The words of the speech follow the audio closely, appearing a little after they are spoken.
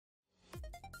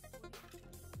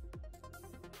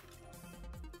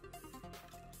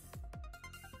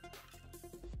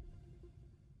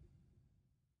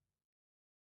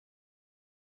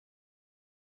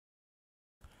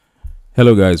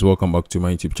Hello guys, welcome back to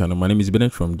my YouTube channel. My name is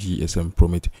Bennett from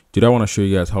gsmpromate. Today I want to show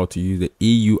you guys how to use the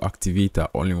EU Activator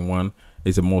all-in-one.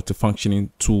 It's a multifunctioning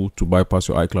tool to bypass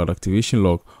your iCloud activation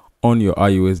log on your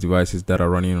iOS devices that are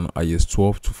running on iOS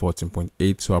 12 to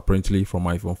 14.8. So apparently from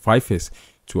iPhone 5s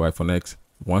to iPhone X,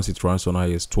 once it runs on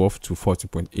iOS 12 to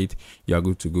 14.8, you are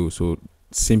good to go. So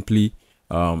simply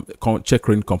check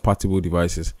range compatible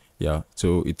devices. Yeah,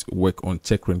 so it work on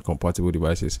check range compatible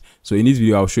devices. So in this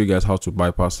video I'll show you guys how to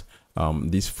bypass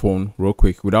this phone real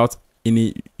quick without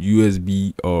any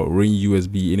USB or ring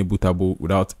USB, any bootable,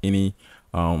 without any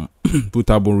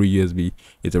bootable ring USB.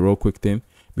 It's a real quick thing.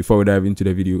 Before we dive into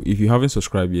the video, if you haven't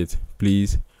subscribed yet,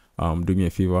 please do me a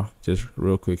favor, just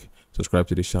real quick, subscribe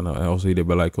to this channel and also hit the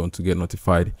bell icon to get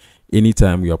notified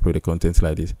anytime we upload the content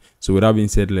like this. So with that being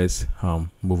said, let's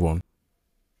move on.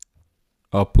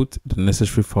 I'll put the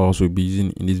necessary files we'll be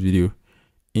using in this video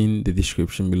in the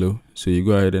description below, so you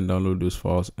go ahead and download those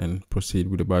files and proceed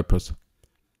with the bypass.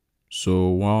 So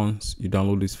once you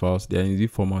download these files, they are in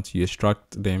zip format. You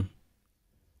extract them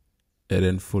and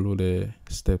then follow the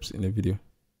steps in the video.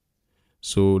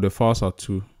 So the files are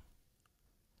two.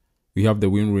 We have the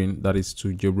WinRAR, that is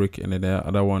to jailbreak, and then the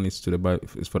other one is to the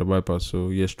is for the bypass. So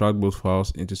you extract both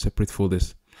files into separate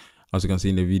folders, as you can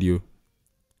see in the video.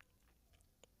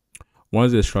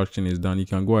 Once the extraction is done, you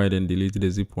can go ahead and delete the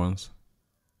zip ones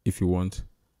if you want,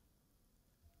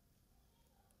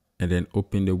 and then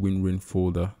open the WinRAR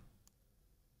folder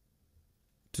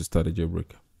to start a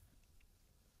jailbreak.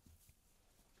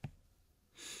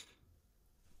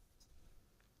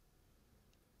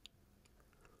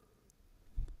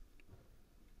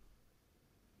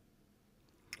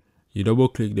 You double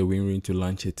click the WinRAR to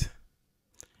launch it.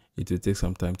 It will take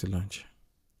some time to launch.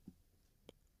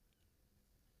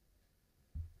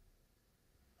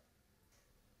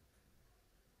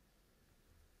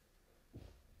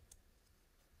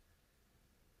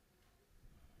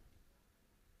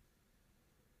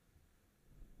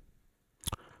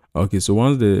 Okay, so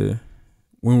once the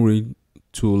WinRAR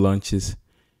tool launches,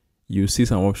 you see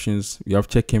some options. You have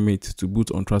check MEID to boot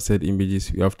untrusted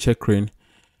images. You have check range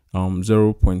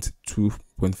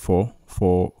 0.2.4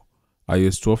 for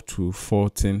iOS 12 to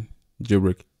 14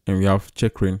 jailbreak, and we have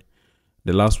check range,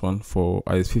 the last one, for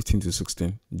iOS 15 to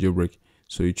 16 jailbreak.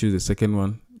 So you choose the second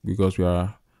one because we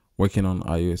are working on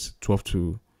iOS 12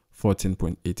 to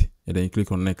 14.8, and then you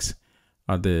click on next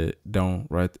at the down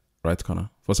right corner.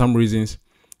 For some reasons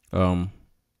my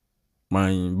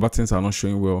buttons are not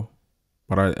showing well,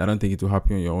 but I don't think it will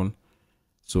happen on your own.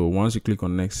 So once you click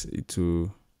on next, it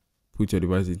will put your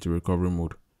device into recovery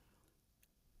mode.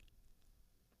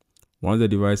 Once the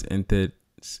device enters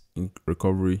in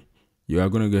recovery, you are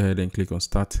going to go ahead and click on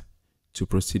start to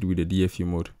proceed with the DFU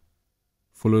mode.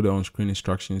 Follow the on-screen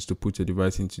instructions to put your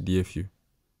device into DFU.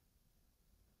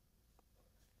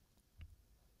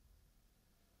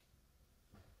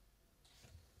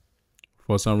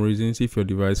 For some reasons, if your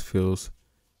device fails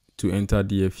to enter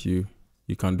DFU,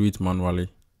 you can do it manually.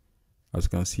 As you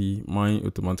can see, mine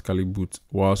automatically boots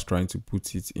whilst trying to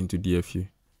put it into DFU.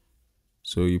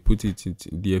 So you put it into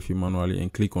DFU manually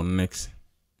and click on next,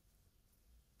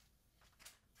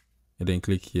 and then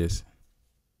click yes.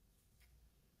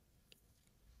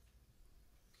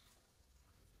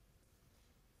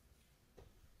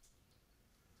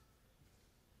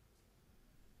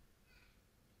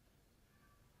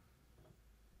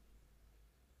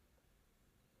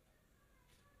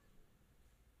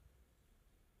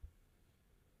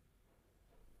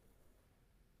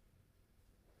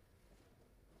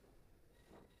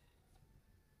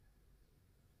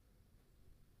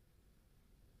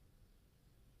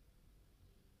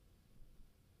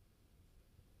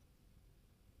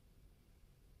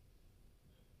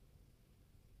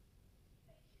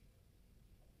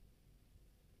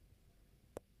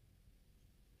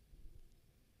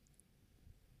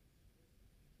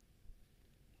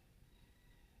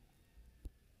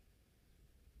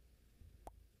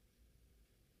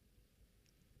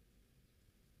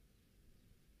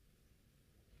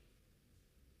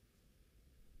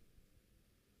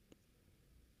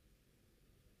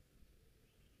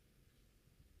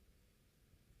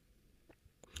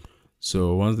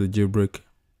 So once the jailbreak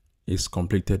is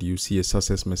completed, you see a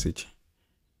success message.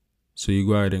 So you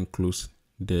go ahead and close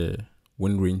the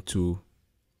WinRAR tool,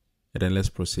 and then let's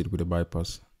proceed with the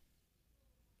bypass.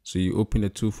 So you open the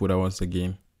tool folder once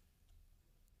again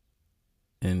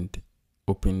and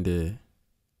open the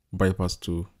bypass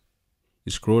tool.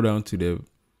 You scroll down to the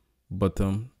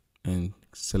bottom and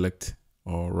select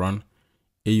or run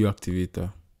EU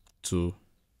Activator tool.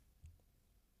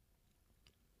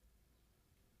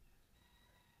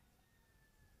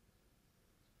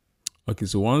 Okay,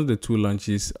 so once the tool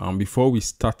launches, before we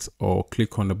start or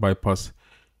click on the bypass,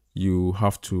 you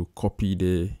have to copy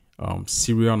the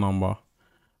serial number.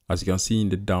 As you can see in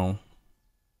the down,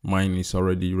 mine is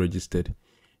already registered.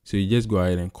 So you just go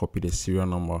ahead and copy the serial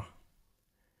number.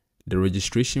 The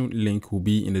registration link will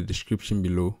be in the description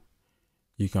below.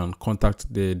 You can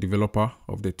contact the developer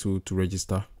of the tool to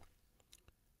register,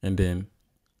 and then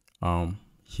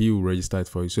he will register it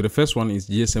for you. So the first one is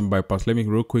GSM bypass. Let me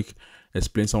real quick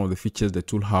explain some of the features the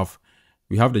tool have.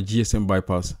 We have the GSM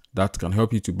bypass that can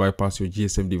help you to bypass your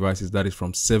GSM devices, that is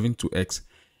from 7 to X.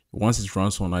 Once it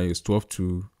runs on iOS 12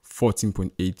 to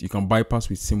 14.8, you can bypass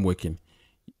with SIM working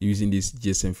using this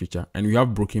GSM feature. And we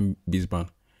have broken baseband.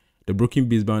 The broken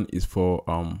baseband is for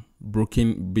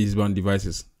broken baseband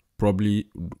devices, probably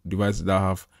devices that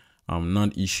have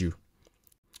non-issue.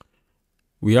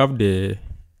 We have the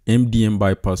MDM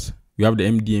bypass. We have the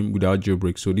MDM without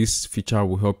jailbreak. So this feature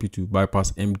will help you to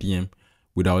bypass MDM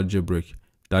without jailbreak.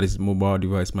 That is mobile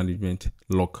device management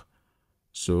lock.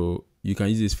 So you can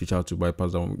use this feature to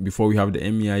bypass that one. Before we have the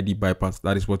MEID bypass.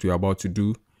 That is what we're about to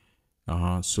do.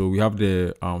 So we have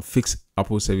the fix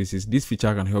Apple services. This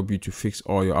feature can help you to fix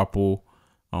all your Apple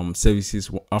services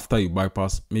after you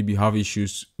bypass. Maybe you have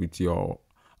issues with your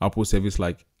Apple service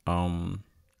like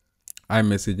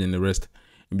iMessage and the rest.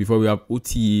 And before we have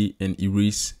OTA and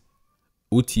erase,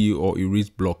 OTA or erase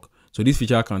block. So this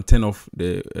feature can turn off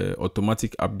the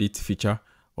automatic update feature,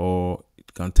 or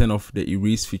it can turn off the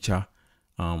erase feature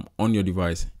on your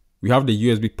device. We have the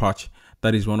USB patch.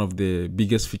 That is one of the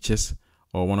biggest features,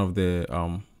 or one of the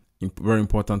very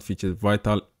important features,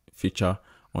 vital feature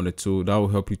on the tool that will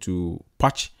help you to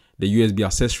patch the USB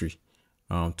accessory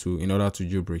in order to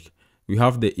jailbreak. We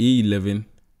have the A11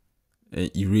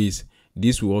 erase.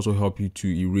 This will also help you to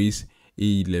erase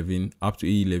A11 up to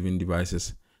A11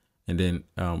 devices. And then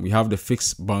we have the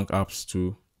fix bank apps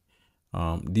too.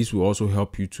 This will also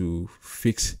help you to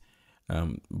fix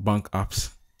bank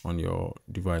apps on your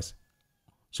device.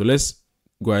 So let's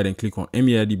go ahead and click on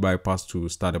MEID bypass to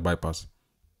start the bypass.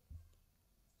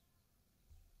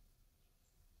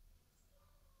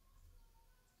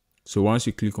 So once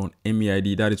you click on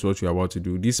MEID, that is what you're about to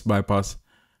do. This bypass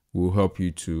will help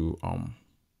you to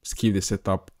skip the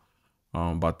setup,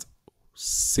 but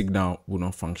signal will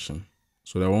not function.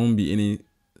 So there won't be any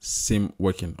SIM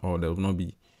working, or there will not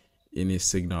be any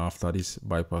signal after this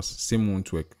bypass. SIM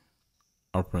won't work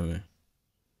apparently.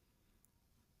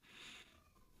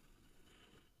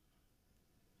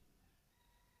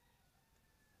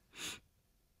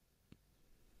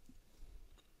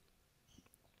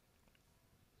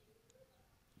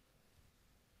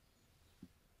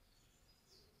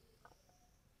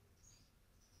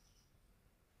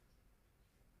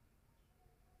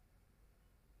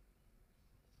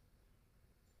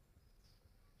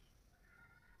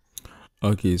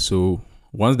 Okay, so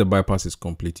once the bypass is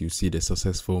complete, you see the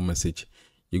successful message.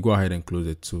 You go ahead and close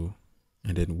it too,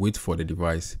 and then wait for the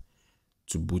device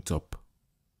to boot up.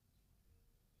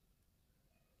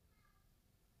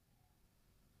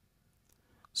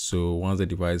 So once the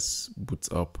device boots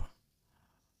up,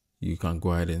 you can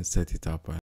go ahead and set it up.